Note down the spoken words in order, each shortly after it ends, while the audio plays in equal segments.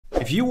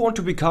If you want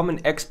to become an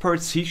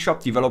expert C#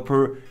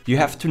 developer, you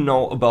have to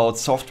know about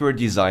software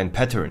design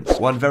patterns.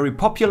 One very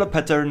popular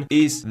pattern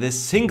is the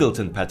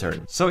Singleton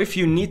pattern. So if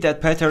you need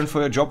that pattern for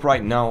your job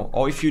right now,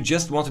 or if you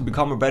just want to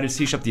become a better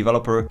C#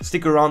 developer,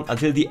 stick around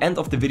until the end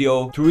of the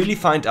video to really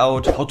find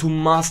out how to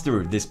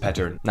master this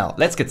pattern. Now,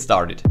 let's get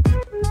started.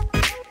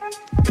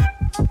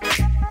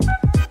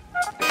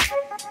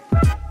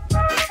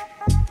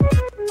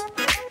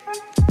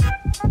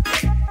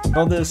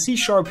 Now, the C#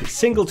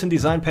 Singleton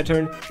design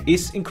pattern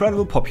is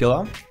incredibly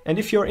popular, and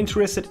if you're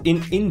interested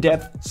in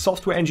in-depth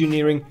software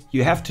engineering,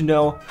 you have to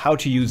know how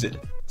to use it.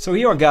 So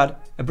here I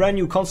got a brand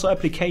new console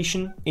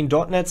application in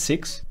 .NET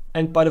 6,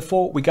 and by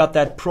default we got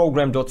that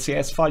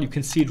program.cs file. You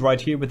can see it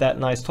right here with that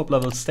nice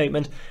top-level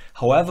statement.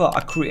 However,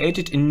 I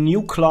created a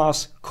new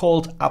class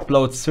called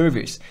upload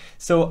service.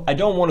 So I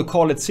don't want to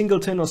call it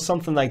Singleton or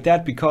something like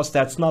that, because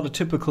that's not a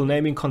typical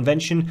naming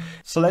convention.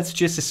 So let's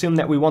just assume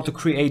that we want to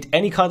create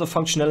any kind of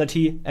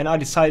functionality, and I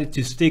decided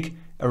to stick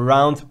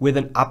around with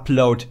an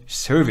upload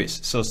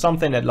service. So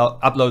something that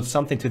uploads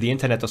something to the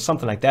internet or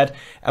something like that.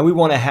 And we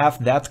want to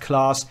have that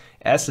class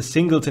as a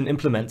Singleton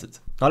implemented.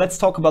 Now let's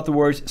talk about the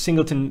word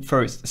Singleton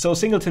first. So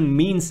Singleton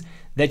means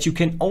that you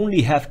can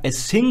only have a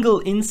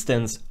single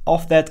instance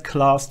of that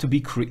class to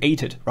be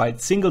created, right?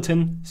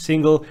 Singleton,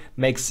 single,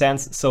 makes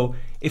sense. So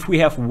if we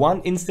have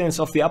one instance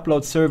of the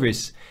upload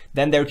service,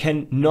 then there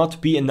can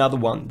not be another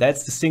one.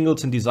 That's the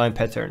Singleton design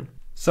pattern.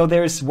 So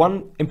there is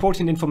one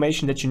important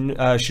information that you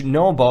should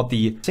know about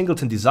the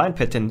Singleton design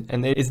pattern,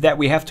 and it is that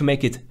we have to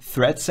make it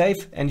thread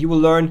safe, and you will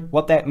learn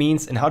what that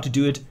means and how to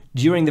do it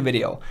during the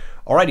video.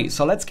 Alrighty,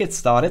 so let's get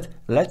started.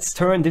 Let's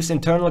turn this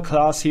internal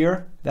class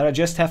here that I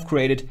just have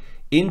created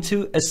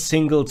into a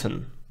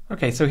Singleton.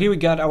 Okay, so here we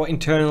got our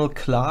internal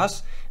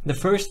class. The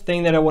first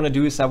thing that I want to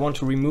do is I want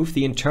to remove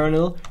the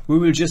internal. We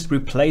will just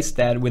replace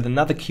that with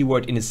another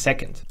keyword in a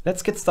second.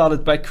 Let's get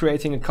started by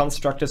creating a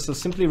constructor. So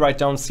simply write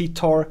down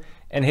ctor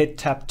and hit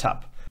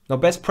tab. Now,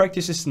 best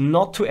practice is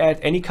not to add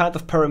any kind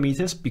of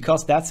parameters,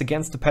 because that's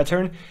against the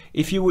pattern.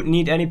 If you would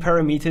need any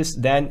parameters,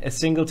 then a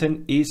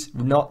Singleton is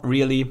not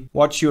really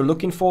what you're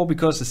looking for,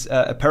 because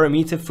a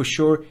parameter for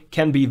sure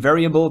can be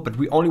variable, but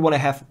we only want to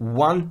have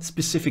one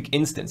specific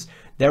instance.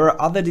 There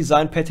are other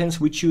design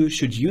patterns which you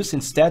should use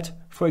instead,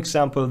 for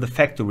example, the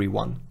factory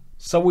one.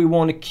 So we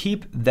want to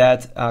keep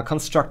that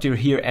constructor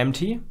here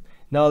empty.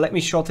 Now let me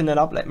shorten it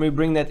up. Let me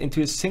bring that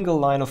into a single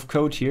line of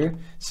code here,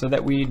 so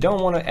that we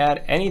don't want to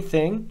add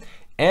anything.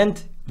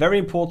 And very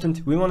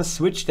important, we want to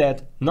switch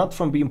that not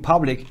from being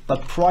public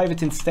but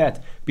private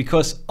instead,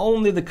 because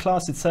only the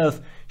class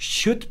itself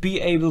should be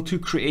able to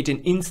create an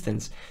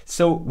instance.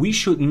 So we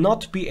should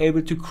not be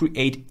able to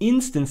create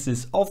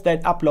instances of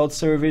that upload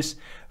service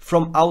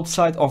from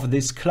outside of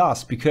this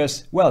class,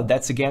 because, well,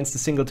 that's against the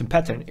Singleton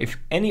pattern. If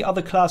any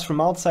other class from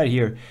outside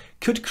here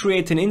could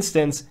create an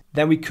instance,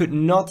 then we could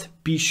not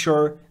be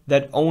sure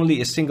that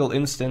only a single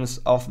instance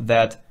of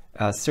that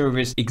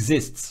service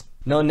exists.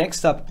 Now,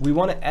 next up, we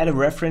want to add a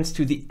reference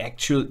to the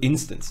actual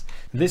instance.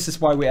 This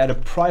is why we add a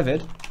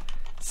private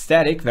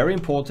static, very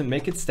important,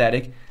 make it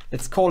static.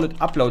 Let's call it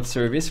upload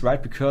service,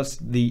 right? Because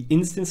the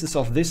instance is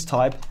of this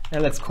type,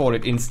 and let's call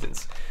it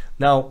instance.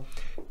 Now,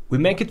 we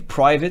make it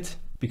private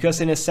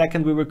because in a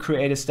second we will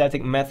create a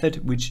static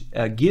method which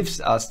gives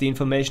us the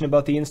information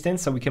about the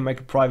instance, so we can make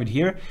it private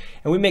here.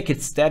 And we make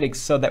it static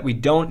so that we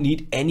don't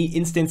need any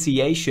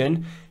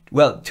instantiation,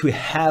 well, to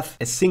have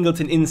a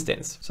Singleton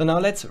instance. So now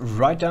let's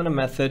write down a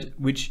method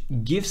which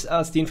gives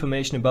us the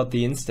information about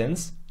the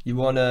instance. You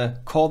want to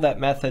call that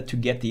method to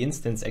get the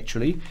instance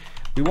actually.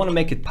 We want to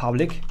make it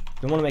public,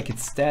 we want to make it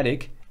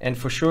static, and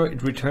for sure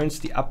it returns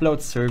the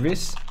upload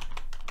service.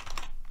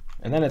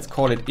 And then let's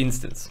call it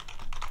instance.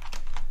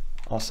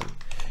 Awesome.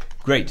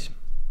 Great.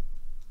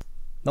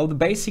 Now the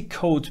basic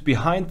code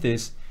behind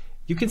this,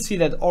 you can see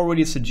that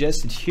already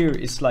suggested here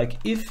is like,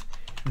 if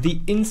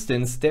the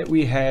instance that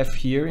we have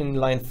here in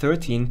line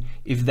 13,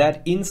 if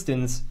that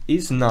instance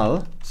is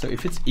null, so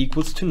if it's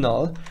equals to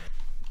null,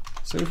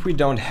 so if we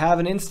don't have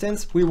an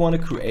instance, we want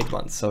to create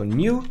one. So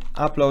new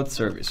upload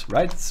service,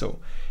 right? So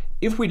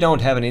if we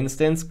don't have an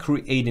instance,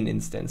 create an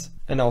instance.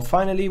 And now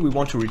finally, we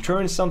want to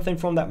return something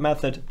from that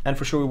method, and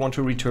for sure we want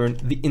to return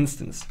the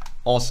instance.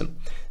 Awesome.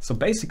 So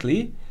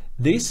basically,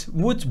 this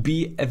would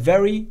be a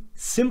very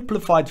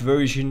simplified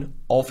version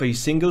of a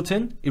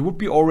Singleton. It would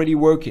be already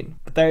working,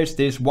 but there's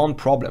this one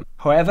problem.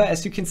 However,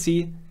 as you can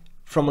see,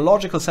 from a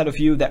logical side of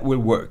view, that will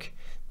work.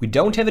 We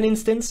don't have an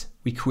instance,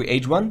 we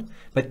create one,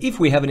 but if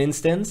we have an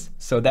instance,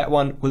 so that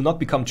one will not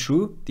become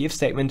true, the if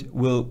statement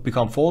will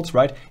become false,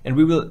 right? And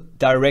we will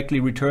directly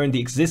return the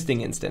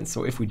existing instance.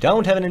 So if we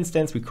don't have an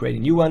instance, we create a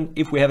new one.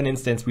 If we have an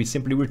instance, we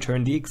simply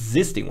return the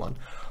existing one.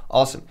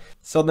 Awesome.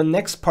 So the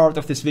next part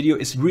of this video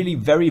is really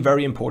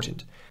very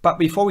important. But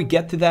before we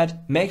get to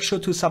that, make sure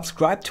to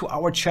subscribe to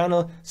our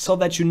channel so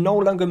that you no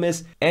longer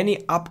miss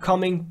any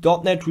upcoming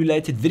 .NET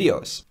related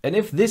videos. And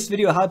if this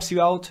video helps you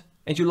out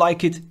and you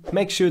like it,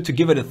 make sure to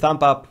give it a thumb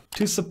up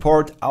to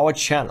support our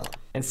channel,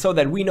 and so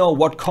that we know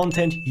what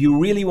content you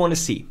really want to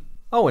see.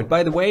 Oh, and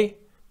by the way,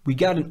 we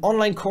got an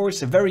online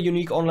course, a very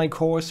unique online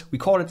course. We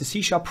call it the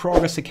C#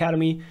 Progress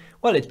Academy.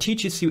 Well, it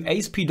teaches you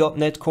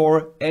ASP.NET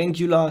Core,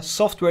 Angular,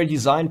 software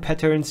design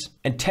patterns,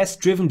 and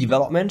test-driven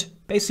development.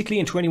 Basically,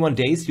 in 21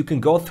 days, you can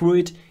go through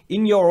it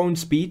in your own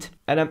speed.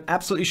 And I'm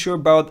absolutely sure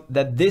about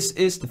that this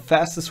is the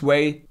fastest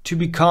way to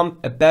become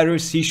a better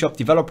C#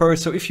 developer.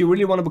 So if you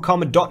really want to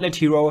become a .NET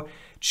hero,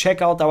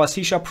 check out our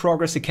C#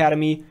 Progress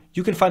Academy.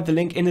 You can find the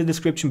link in the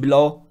description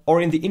below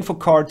or in the info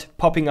card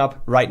popping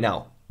up right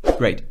now.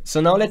 Great.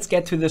 So now let's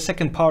get to the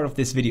second part of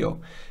this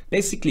video.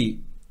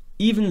 Basically,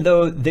 even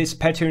though this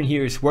pattern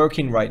here is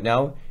working right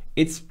now,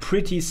 it's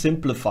pretty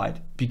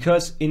simplified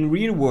because in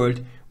real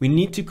world, we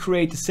need to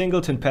create a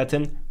singleton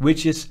pattern,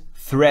 which is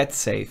thread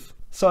safe.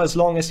 So as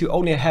long as you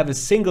only have a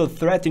single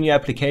thread in your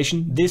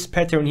application, this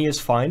pattern here is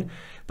fine.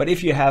 But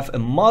if you have a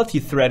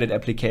multi-threaded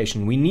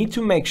application, we need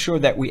to make sure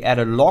that we add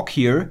a lock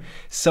here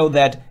so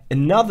that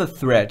another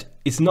thread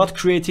is not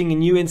creating a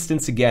new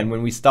instance again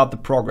when we start the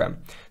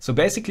program. So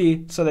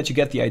basically, so that you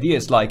get the idea,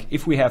 is like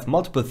if we have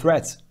multiple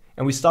threads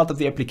and we start up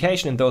the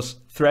application and those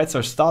threads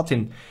are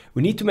starting,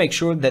 we need to make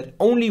sure that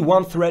only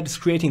one thread is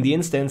creating the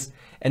instance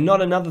and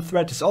not another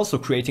thread is also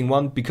creating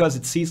one, because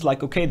it sees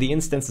like, okay, the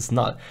instance is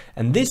null.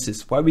 And this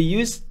is why we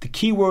use the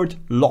keyword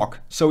lock.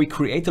 So we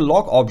create a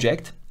lock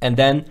object and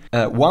then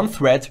one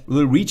thread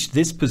will reach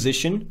this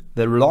position,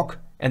 the lock,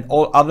 and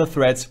all other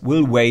threads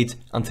will wait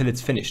until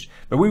it's finished.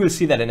 But we will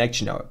see that in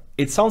action now.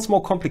 It sounds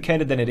more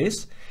complicated than it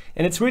is,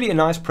 and it's really a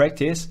nice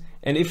practice.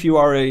 And if you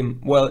are a,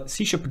 well,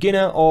 C#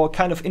 beginner or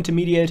kind of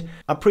intermediate,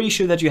 I'm pretty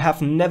sure that you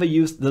have never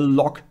used the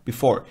lock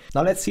before.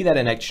 Now let's see that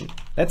in action.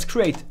 Let's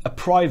create a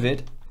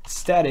private,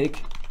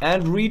 static,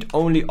 and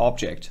read-only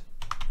object.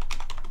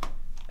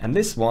 And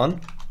this one,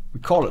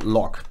 we call it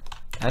lock.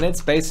 And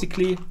it's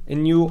basically a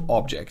new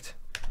object.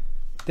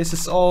 This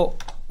is all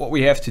what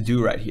we have to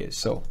do right here.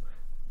 So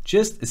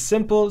just a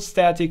simple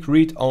static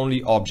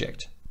read-only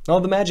object. Now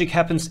the magic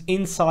happens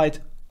inside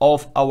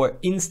of our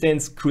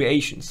instance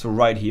creation. So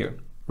right here,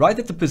 right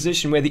at the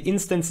position where the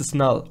instance is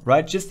null,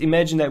 right? Just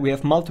imagine that we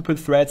have multiple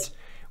threads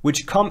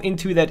which come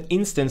into that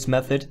instance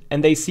method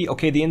and they see,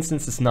 okay, the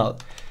instance is null.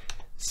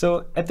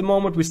 So at the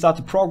moment we start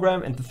the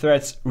program and the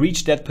threads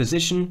reach that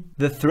position,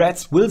 the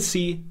threads will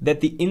see that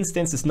the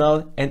instance is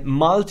null and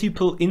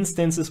multiple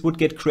instances would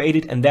get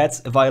created, and that's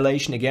a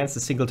violation against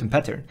the singleton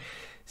pattern.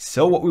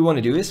 So what we want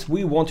to do is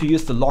we want to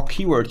use the lock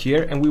keyword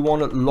here, and we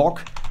want to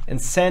lock and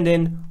send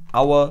in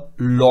our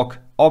lock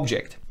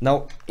object.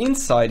 Now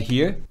inside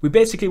here, we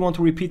basically want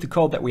to repeat the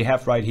code that we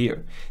have right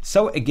here.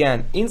 So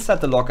again,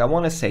 inside the lock, I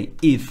want to say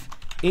if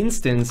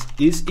instance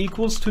is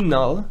equals to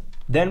null,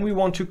 then we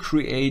want to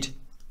create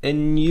a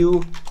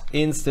new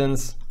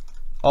instance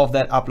of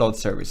that upload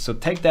service. So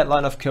take that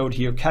line of code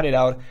here, cut it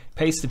out,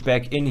 paste it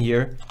back in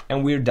here,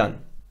 and we're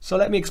done. So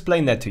let me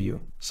explain that to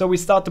you. So we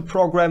start the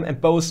program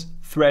and both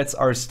threads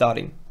are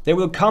starting. They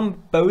will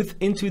come both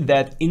into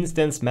that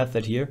instance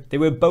method here. They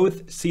will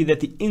both see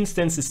that the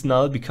instance is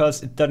null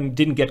because it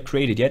didn't get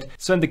created yet.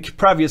 So in the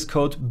previous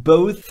code,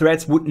 both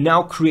threads would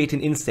now create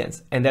an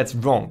instance, and that's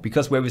wrong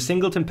because we have a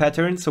singleton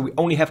pattern. So we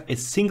only have a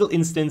single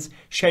instance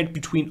shared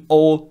between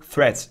all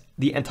threads.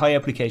 The entire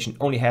application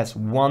only has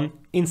one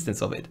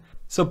instance of it.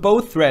 So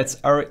both threads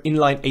are in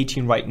line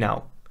 18 right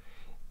now.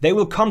 They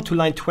will come to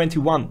line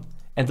 21,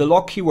 and the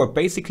lock keyword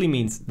basically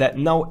means that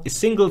now a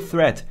single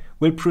thread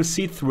will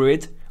proceed through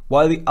it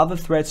while the other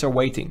threads are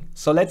waiting.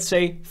 So let's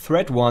say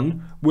thread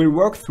 1 will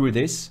work through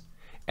this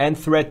and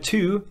thread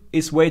 2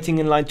 is waiting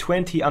in line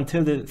 20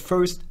 until the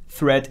first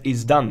thread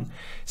is done.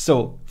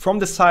 So from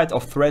the side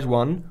of thread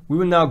 1, we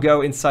will now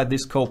go inside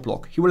this code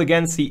block. He will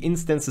again see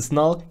instance is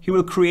null. He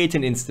will create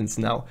an instance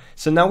now.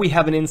 So now we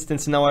have an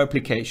instance in our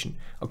application.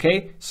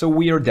 Okay, so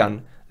we are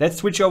done. Let's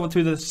switch over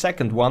to the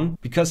second one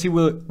because he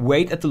will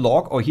wait at the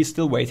log, or he's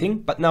still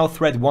waiting, but now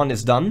thread 1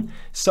 is done.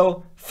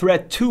 So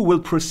thread 2 will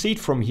proceed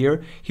from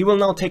here. He will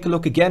now take a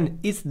look again.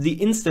 Is the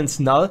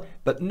instance null?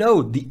 But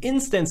no, the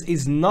instance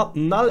is not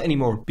null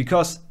anymore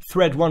because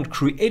thread 1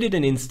 created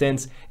an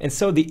instance, and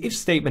so the if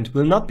statement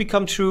will not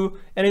become true,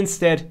 and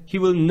instead he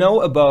will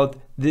know about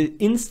the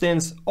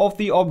instance of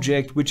the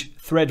object which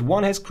thread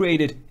 1 has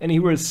created, and he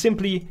will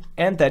simply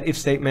end that if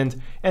statement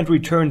and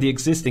return the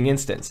existing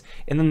instance.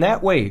 And in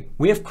that way,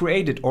 we have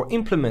created or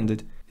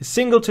implemented a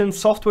singleton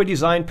software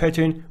design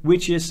pattern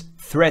which is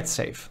thread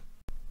safe.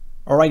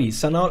 Alrighty,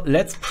 so now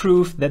let's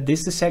prove that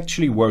this is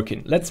actually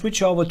working. Let's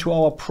switch over to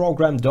our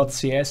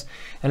program.cs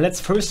and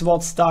let's first of all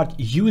start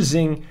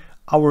using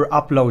our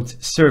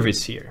upload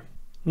service here.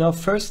 Now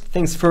first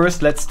things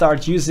first, let's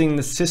start using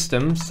the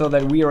system so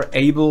that we are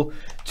able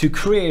to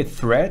create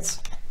threads,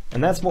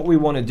 and that's what we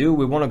want to do.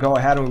 We want to go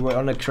ahead and we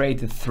want to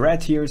create a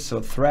thread here. So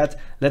thread,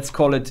 let's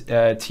call it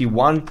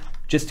T1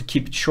 just to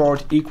keep it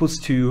short, equals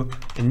to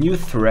a new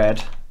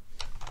thread.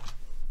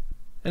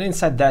 And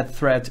inside that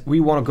thread, we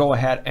want to go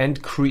ahead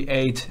and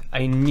create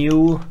a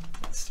new,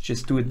 let's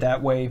just do it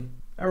that way,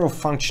 arrow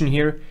function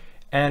here.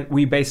 And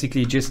we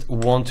basically just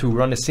want to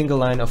run a single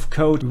line of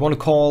code. We want to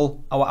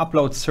call our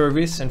upload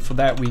service, and for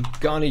that we're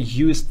gonna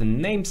use the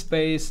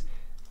namespace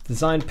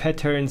design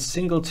pattern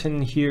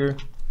singleton here.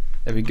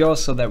 There we go,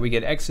 so that we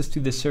get access to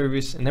the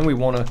service. And then we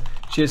want to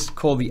just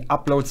call the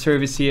upload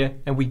service here,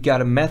 and we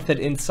got a method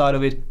inside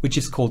of it which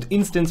is called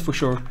instance for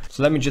sure.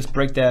 So let me just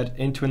break that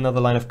into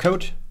another line of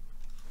code.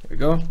 There we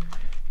go.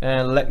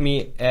 And let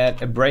me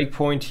add a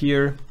breakpoint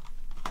here.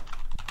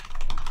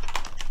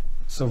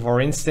 So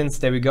for instance,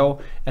 there we go.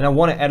 And I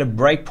want to add a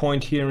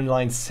breakpoint here in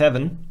line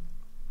 7.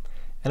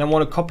 And I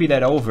want to copy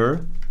that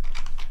over.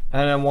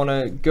 And I want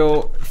to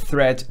go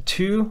thread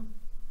 2,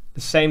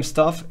 the same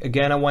stuff.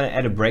 Again, I want to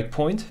add a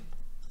breakpoint.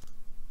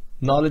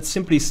 Now let's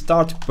simply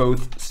start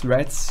both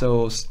threads.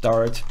 So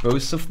start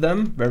both of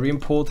them. Very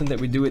important that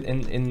we do it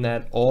in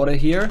that order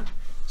here,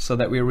 so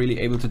that we're really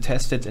able to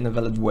test it in a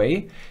valid way.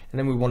 And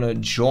then we want to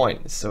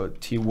join. So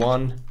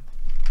T1,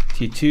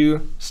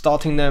 T2,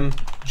 starting them,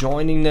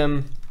 joining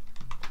them.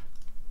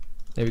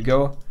 There we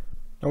go.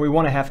 Now we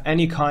want to have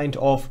any kind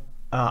of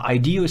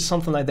ID or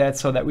something like that,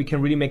 so that we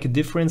can really make a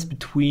difference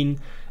between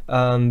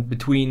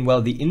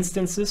well, the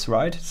instances,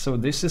 right? So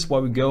this is why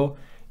we go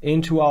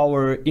into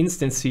our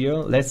instance here.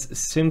 Let's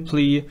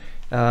simply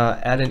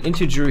add an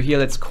integer here.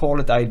 Let's call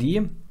it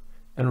ID.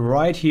 And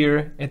right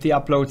here at the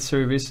upload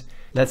service,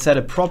 let's add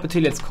a property.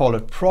 Let's call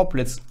it prop.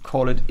 Let's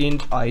call it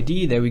int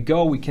ID. There we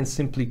go. We can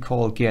simply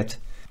call get.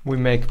 We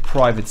make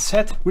private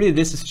set. Really,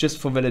 this is just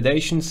for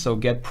validation. So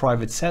get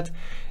private set.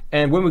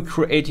 And when we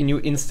create a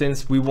new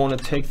instance, we want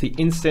to take the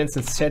instance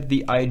and set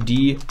the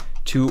ID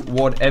to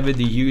whatever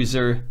the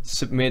user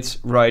submits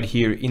right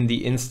here in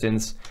the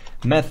instance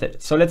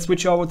method. So let's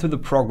switch over to the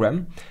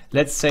program.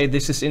 Let's say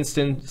this is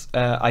instance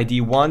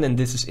ID 1 and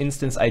this is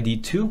instance ID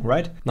 2,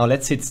 right? Now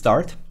let's hit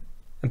start.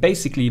 And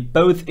basically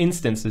both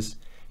instances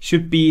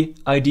should be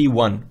ID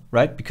 1,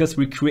 right? Because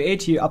we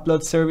create here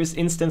upload service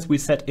instance, we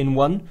set in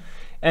 1,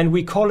 and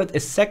we call it a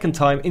second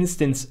time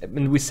instance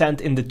and we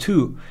send in the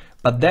 2.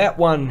 But that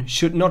one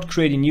should not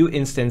create a new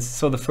instance,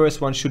 so the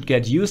first one should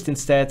get used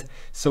instead.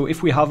 So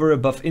if we hover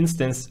above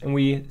instance and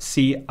we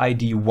see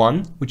ID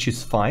 1, which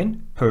is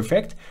fine,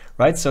 perfect,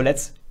 right? So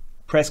let's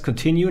press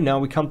continue. Now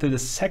we come to the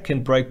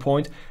second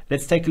breakpoint.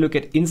 Let's take a look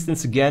at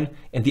instance again,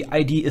 and the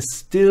ID is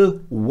still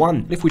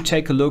 1. If we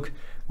take a look,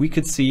 we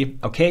could see,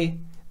 okay,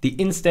 the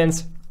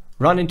instance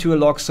run into a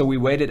log, so we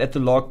waited at the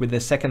log with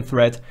the second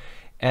thread,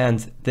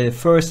 and the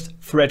first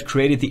thread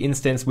created the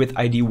instance with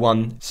ID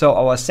 1. So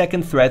our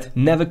second thread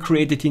never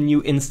created a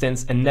new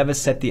instance and never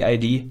set the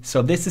ID.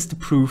 So this is the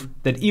proof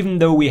that even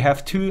though we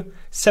have two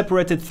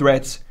separated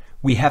threads,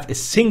 we have a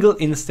single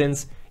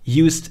instance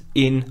used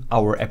in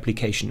our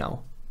application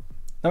now.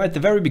 Now at the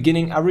very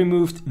beginning, I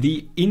removed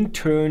the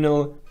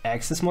internal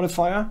access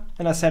modifier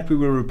and I said we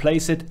will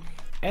replace it,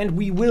 and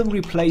we will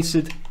replace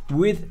it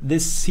with the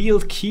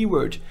sealed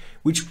keyword,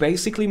 which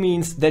basically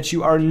means that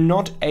you are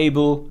not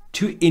able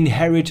to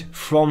inherit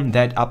from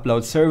that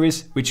upload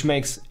service, which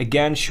makes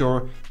again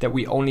sure that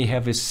we only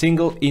have a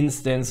single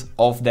instance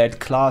of that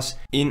class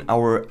in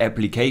our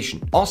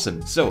application.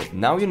 Awesome, so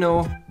now you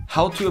know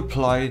how to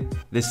apply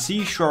the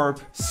C#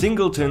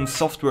 Singleton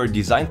software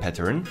design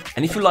pattern.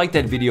 And if you like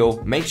that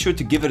video, make sure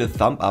to give it a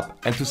thumb up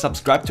and to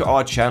subscribe to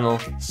our channel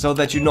so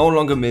that you no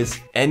longer miss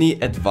any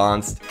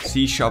advanced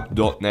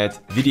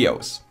C#.NET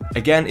videos.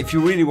 Again, if you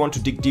really want to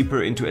dig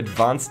deeper into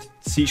advanced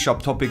C#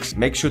 topics,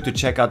 make sure to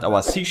check out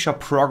our C#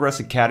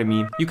 Progress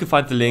Academy. You can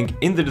find the link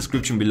in the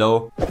description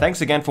below. Thanks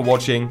again for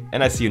watching,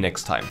 and I see you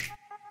next time.